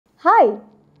Hi!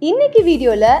 இன்னைக்கு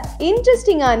வீடியோல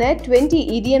இன்ட்ரெஸ்டிங்கான 20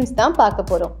 idioms தான் பார்க்க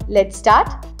போறோம். Let's start.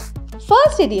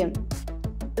 First idiom.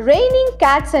 Raining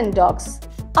cats and dogs.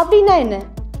 அப்படின்னா என்ன?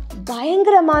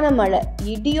 பயங்கரமான மழை,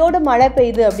 இடியோட மழை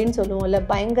பெய்யுது அப்படின்னு சொல்லுவோம்ல,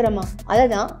 பயங்கரமா.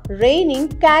 அததான் raining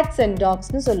cats and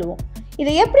dogsனு சொல்லுவோம்.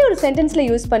 இதை எப்படி ஒரு சென்டென்ஸ்ல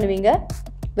யூஸ் பண்ணுவீங்க?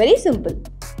 Very simple.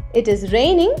 It is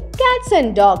raining cats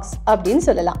and dogs அப்படின்னு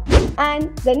சொல்லலாம். And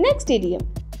the next idiom.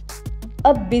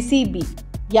 A busy bee.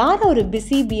 யார் ஒரு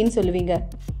பிஸி பீன்னு சொல்லுவீங்க?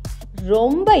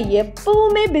 ரொம்ப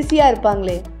எப்பவுமே பிஸியாக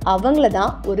இருப்பாங்களே அவங்கள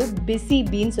தான் ஒரு பிஸி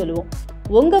பீன்னு சொல்லுவோம்.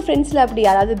 உங்கள் ஃப்ரெண்ட்ஸில் அப்படி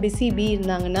யாராவது பிஸி பீ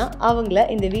இருந்தாங்கன்னா அவங்கள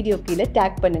இந்த வீடியோ கீழே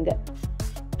டேக் பண்ணுங்க.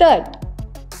 Third,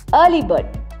 early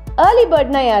bird. ஏர்லி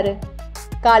பேர்ட்னா யார்?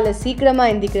 காலைல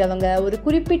சீக்கிரமாக எந்திக்கிறவங்க, ஒரு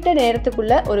குறிப்பிட்ட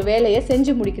நேரத்துக்குள்ளே ஒரு வேலையை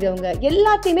செஞ்சு முடிக்கிறவங்க,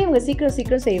 எல்லாத்தையுமே இவங்க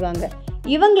சீக்கிரம் செய்வாங்க.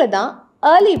 இவங்கள தான்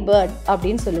ஏர்லி பேர்ட்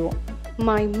அப்படின்னு சொல்லுவோம்.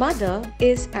 My mother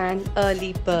is an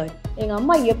early bird. எங்கள்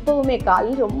அம்மா எப்போவுமே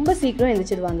காலையில் ரொம்ப சீக்கிரம்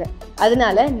எழுந்திரிச்சிடுவாங்க.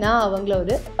 அதனால நான் அவங்கள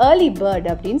ஒரு ஏர்லி பேர்ட்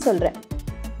அப்படின்னு சொல்கிறேன்.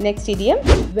 Next இடியம்,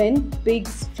 when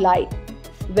pigs fly.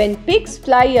 when pigs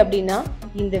fly அப்படின்னா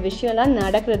இந்த விஷயம்லாம்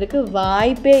நடக்கிறதுக்கு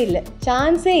வாய்ப்பே இல்லை,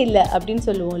 சான்ஸே இல்லை அப்படின்னு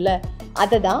சொல்லுவோம்ல,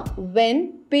 அதை தான் when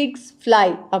pigs fly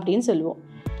அப்படின்னு சொல்லுவோம்.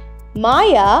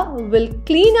 மாயா will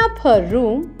clean up her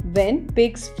room when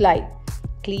pigs fly.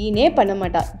 க்ளீனே பண்ண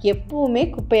மாட்டா, எப்பவுமே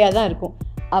குப்பையாக தான் இருக்கும்.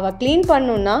 அவள் க்ளீன்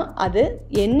பண்ணணுன்னா அது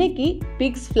என்னைக்கு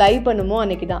பிக்ஸ் ஃப்ளை பண்ணுமோ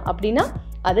அன்னைக்கு தான். அப்படின்னா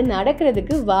அது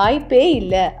நடக்கிறதுக்கு வாய்ப்பே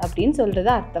இல்லை அப்படின்னு சொல்கிறது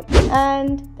அர்த்தம்.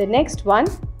 And the next one,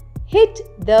 hit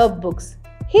the books.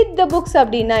 Hit the books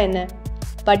அப்படின்னா என்ன?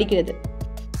 படிக்கிறது.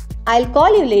 I'll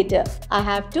call you later. I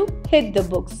have to hit the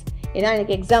books. ஏன்னா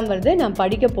எனக்கு எக்ஸாம் வருது, நான்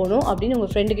படிக்க போகணும் அப்படின்னு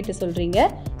உங்கள் ஃப்ரெண்டுக்கிட்ட சொல்கிறீங்க.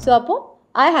 ஸோ அப்போது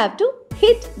I have to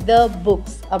hit the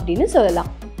books அப்படின்னு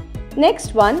சொல்லலாம்.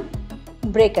 Next one,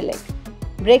 break a leg.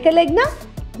 break a legனா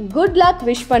good luck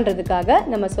wish பண்ணுறதுக்காக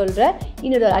நம்ம சொல்கிற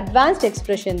இன்னொரு அட்வான்ஸ்ட்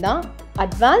எக்ஸ்ப்ரெஷன் தான்,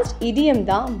 அட்வான்ஸ்ட் இடியம்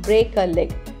தான் break a leg.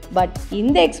 பட்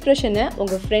இந்த எக்ஸ்ப்ரெஷனை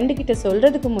உங்கள் ஃப்ரெண்டுக்கிட்ட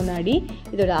சொல்கிறதுக்கு முன்னாடி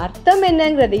இதோட அர்த்தம்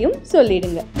என்னங்கிறதையும்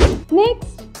சொல்லிடுங்க.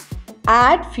 Next,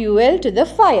 add fuel to the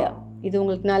fire. இது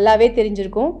உங்களுக்கு நல்லாவே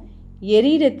தெரிஞ்சிருக்கும்.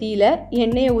 எரியிற தீயில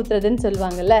எண்ணெயை ஊற்றுறதுன்னு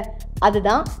சொல்லுவாங்கள்ல,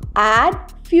 அதுதான் add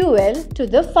fuel to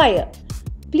the fire.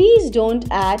 Please don't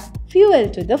add fuel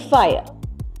to the fire.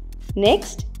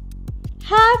 Next,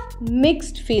 have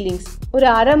mixed feelings. ஒரு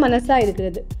அரை மனசா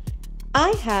இருக்கிறது.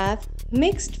 I have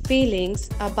mixed feelings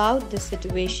about the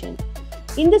situation.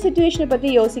 இந்த சிச்சுவேஷனை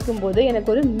பற்றி யோசிக்கும் போது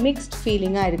எனக்கு ஒரு மிக்ஸ்ட்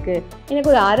ஃபீலிங்காக இருக்குது,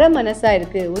 எனக்கு ஒரு அரை மனசாக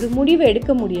இருக்குது, ஒரு முடிவை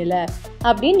எடுக்க முடியலை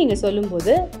அப்படின்னு நீங்கள்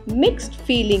சொல்லும்போது மிக்ஸ்ட்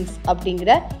ஃபீலிங்ஸ்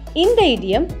அப்படிங்கிற இந்த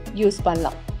இடியம் யூஸ்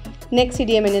பண்ணலாம். நெக்ஸ்ட்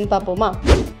இடியம் என்னன்னு பார்ப்போமா?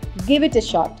 give it a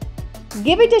shot.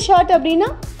 give it a shot அப்படின்னா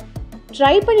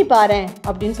ட்ரை பண்ணி பாரு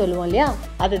அப்படின்னு சொல்லுவோம் இல்லையா,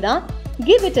 அதுதான்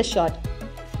give it a shot.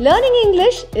 Learning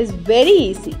English is very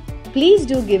easy. Please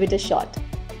do give it a shot.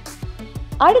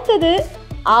 அடுத்தது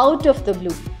out of the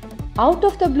blue. out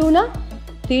of the blueனா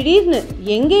திடீர்னு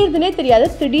எங்கே இருந்துனே தெரியாது,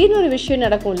 திடீர்னு ஒரு விஷயம்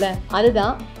நடக்கும்ல,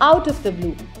 அதுதான் out of the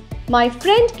blue. My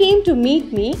friend came to meet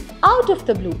me out of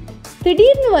the blue.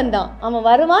 திடீர்னு வந்தான், அவன்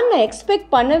வருவான்னு நான் எக்ஸ்பெக்ட்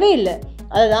பண்ணவே இல்லை,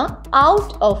 அதுதான்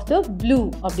out of the blue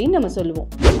அப்படின்னு நம்ம சொல்லுவோம்.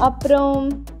 அப்புறம்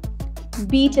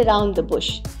beat around the bush.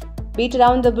 beat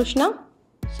around the bushனா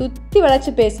சுற்றி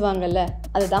வளைச்சு பேசுவாங்கல்ல,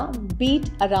 அதுதான் beat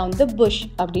around the bush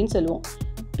அப்படின்னு சொல்லுவோம்.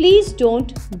 Please don't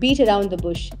beat around the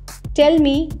bush. Tell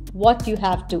me what you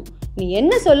have to. நீ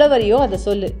என்ன சொல்ல வரையோ அதை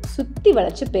சொல்லு, சுற்றி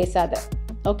வளைச்சு பேசாத.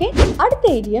 ஓகே, அடுத்த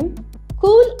இடியம்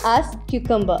cool as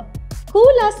cucumber.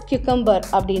 cool as cucumber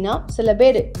அப்படின்னா சில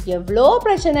பேர் எவ்வளோ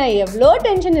பிரச்சனை எவ்வளோ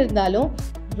டென்ஷன் இருந்தாலும்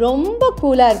ரொம்ப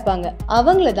கூலாக இருப்பாங்க,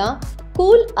 அவங்கள தான்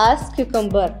cool as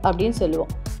cucumber அப்படின்னு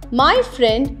சொல்லுவோம். My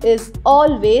friend is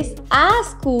always as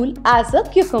cool as a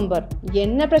cucumber.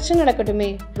 என்ன பிரச்சனை நடக்கட்டுமே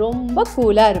ரொம்ப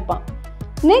கூலாக இருப்பான்.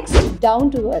 Next, down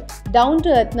to earth. down to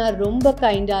earthனா ரொம்ப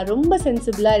கைண்டாக ரொம்ப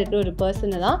சென்சிபிளாக இருக்கிற ஒரு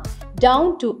பர்சனை தான் down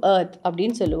to earth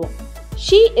அப்படின்னு சொல்லுவோம்.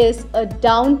 She is a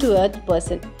down to earth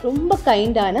person. ரொம்ப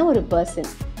கைண்டான ஒரு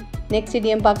பர்சன். நெக்ஸ்ட்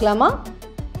இடியம் பார்க்கலாமா?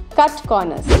 Cut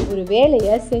corners. ஒரு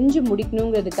வேலையை செஞ்சு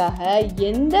முடிக்கணுங்கிறதுக்காக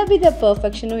எந்தவித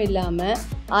பர்ஃபெக்ஷனும் இல்லாமல்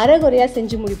அரைகுறையாக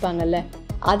செஞ்சு முடிப்பாங்கல்ல,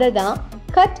 அதை தான்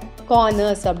கட்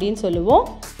கார்னர்ஸ் அப்படின்னு சொல்லுவோம்.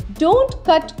 Don't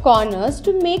cut corners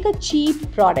to make a cheap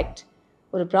product.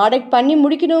 ஒரு ப்ராடக்ட் பண்ணி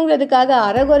முடிக்கணுங்கிறதுக்காக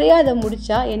அரைகுறையாக அதை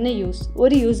முடித்தா என்ன யூஸ்?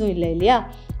 ஒரு யூஸும் இல்லை இல்லையா,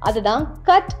 அதுதான்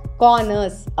கட்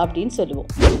கார்னர்ஸ் அப்படின்னு சொல்லுவோம்.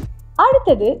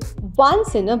 அடுத்தது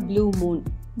once in a blue Moon.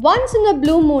 Once in a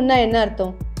blue மூன்னா என்ன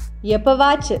அர்த்தம்?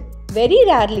 எப்போவாச்சு, வெரி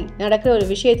ரேர்லி நடக்கிற ஒரு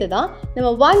விஷயத்தை தான் நம்ம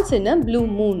once in a blue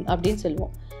Moon அப்படின்னு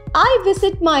சொல்லுவோம். I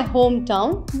visit my hometown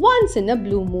once in a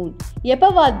blue moon.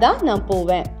 எப்போவாது தான் நான்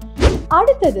போவேன்.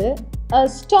 அடுத்தது a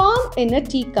storm in a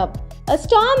teacup. A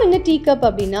storm in a teacup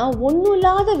அப்படின்னா ஒன்றும்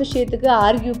இல்லாத விஷயத்துக்கு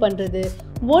ஆர்கியூ பண்ணுறது,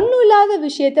 ஒன்றும் இல்லாத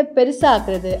விஷயத்தை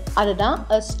பெருசாக்குறது, அதுதான்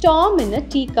a storm in a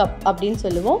teacup அப்படின்னு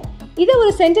சொல்லுவோம். இதை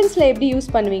ஒரு சென்டென்ஸில் எப்படி யூஸ்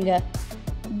பண்ணுவீங்க?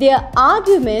 Their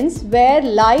arguments were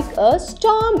like a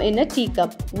storm in a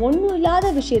teacup. ஒன்றும்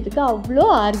இல்லாத விஷயத்துக்கு அவ்வளோ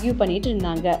ஆர்கியூ பண்ணிட்டு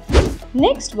இருந்தாங்க.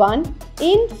 Next one,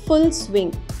 in full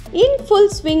swing. In full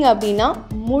swing அப்படின்னா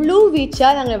முழு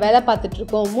வீச்சாக நாங்கள் வேலை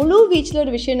பார்த்துட்ருக்கோம், முழு வீச்சில்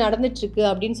ஒரு விஷயம் நடந்துட்டுருக்கு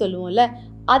அப்படின்னு சொல்லுவோம்ல,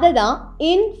 அதை தான்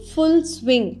in full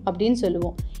swing அப்படின்னு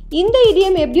சொல்லுவோம். இந்த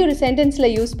இடியம் எப்படி ஒரு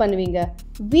சென்டென்ஸில் யூஸ் பண்ணுவீங்க?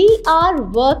 We are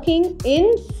working in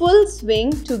full swing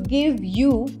to give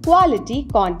you quality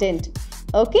content.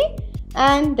 Okay?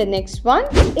 And the next one,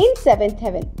 in seventh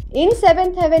heaven. In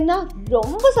seventh heavenனா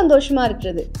ரொம்ப சந்தோஷமாக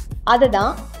இருக்கிறது, அதை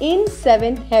தான் in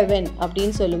seventh heaven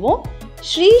அப்படின்னு சொல்லுவோம்.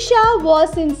 Shrisha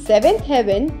was in seventh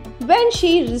heaven when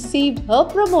she received her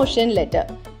promotion letter.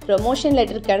 Promotion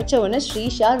letter கிடைச்ச உடனே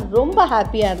ஸ்ரீஷா ரொம்ப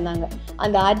ஹாப்பியாக இருந்தாங்க.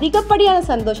 அந்த அதிகப்படியான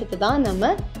சந்தோஷத்தை தான் நம்ம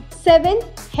செவன்த்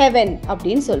ஹெவன்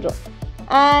அப்படின்னு சொல்கிறோம்.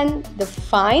 And the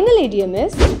final இடியம்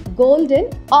is golden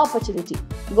opportunity.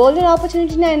 Golden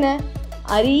ஆப்பர்ச்சுனிட்டினா என்ன?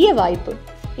 அரிய வாய்ப்பு.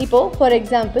 இப்போது ஃபார்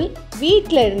எக்ஸாம்பிள்,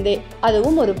 வீட்டில் இருந்தே,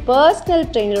 அதுவும் ஒரு பர்சனல்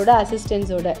ட்ரெயினரோட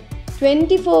அசிஸ்டன்ஸோட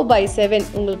 24/7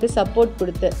 உங்களுக்கு சப்போர்ட்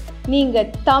கொடுத்து நீங்கள்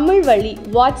தமிழ் வழி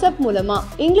வாட்ஸ்அப்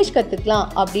மூலமாக இங்கிலீஷ் கற்றுக்கலாம்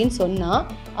அப்படின்னு சொன்னால்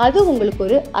அது உங்களுக்கு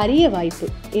ஒரு அரிய வாய்ப்பு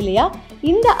இல்லையா?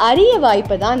 இந்த அரிய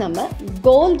வாய்ப்பை தான் நம்ம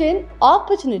கோல்டன்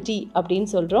ஆப்பர்ச்சுனிட்டி அப்படின்னு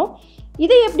சொல்கிறோம்.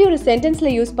 இதை எப்படி ஒரு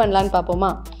சென்டென்ஸில் யூஸ் பண்ணலான்னு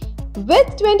பார்ப்போமா? With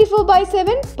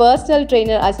 24/7 personal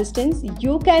trainer assistance,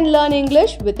 you can learn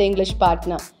English with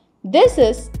Englishpartner. This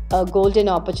is a golden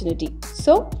opportunity.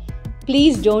 So,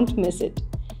 please don't miss it.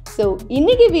 So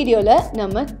இன்றைக்கி வீடியோவில்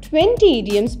நம்ம 20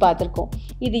 idioms பார்த்துருக்கோம்.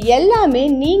 இது எல்லாமே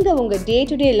நீங்கள் உங்கள் டே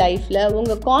டு டே லைஃப்பில்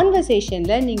உங்கள்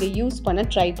கான்வர்சேஷனில் நீங்கள் யூஸ் பண்ண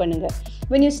ட்ரை பண்ணுங்கள்.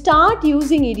 when you start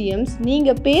using idioms,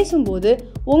 நீங்கள் பேசும்போது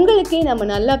உங்களுக்கே நம்ம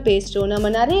நல்லா பேசுகிறோம், நம்ம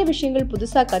நிறைய விஷயங்கள்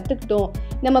புதுசாக கற்றுக்கிட்டோம்,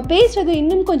 நம்ம பேசுகிறது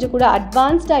இன்னும் கொஞ்சம் கூட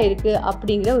அட்வான்ஸ்டாக இருக்குது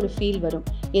அப்படிங்கிற ஒரு ஃபீல் வரும்.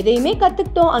 எதையுமே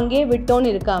கற்றுக்கிட்டோம் அங்கேயே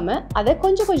விட்டோன்னு இருக்காமல் அதை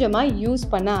கொஞ்சம் கொஞ்சமாக யூஸ்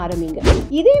பண்ண ஆரம்பிங்க.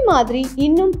 இதே மாதிரி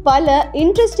இன்னும் பல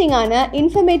இன்ட்ரெஸ்டிங்கான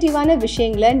இன்ஃபர்மேட்டிவான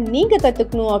விஷயங்களை நீங்கள்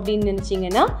கற்றுக்கணும் அப்படின்னு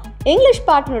நினச்சிங்கன்னா இங்கிலீஷ்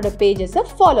பார்ட்னரோட பேஜஸை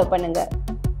ஃபாலோ பண்ணுங்கள்.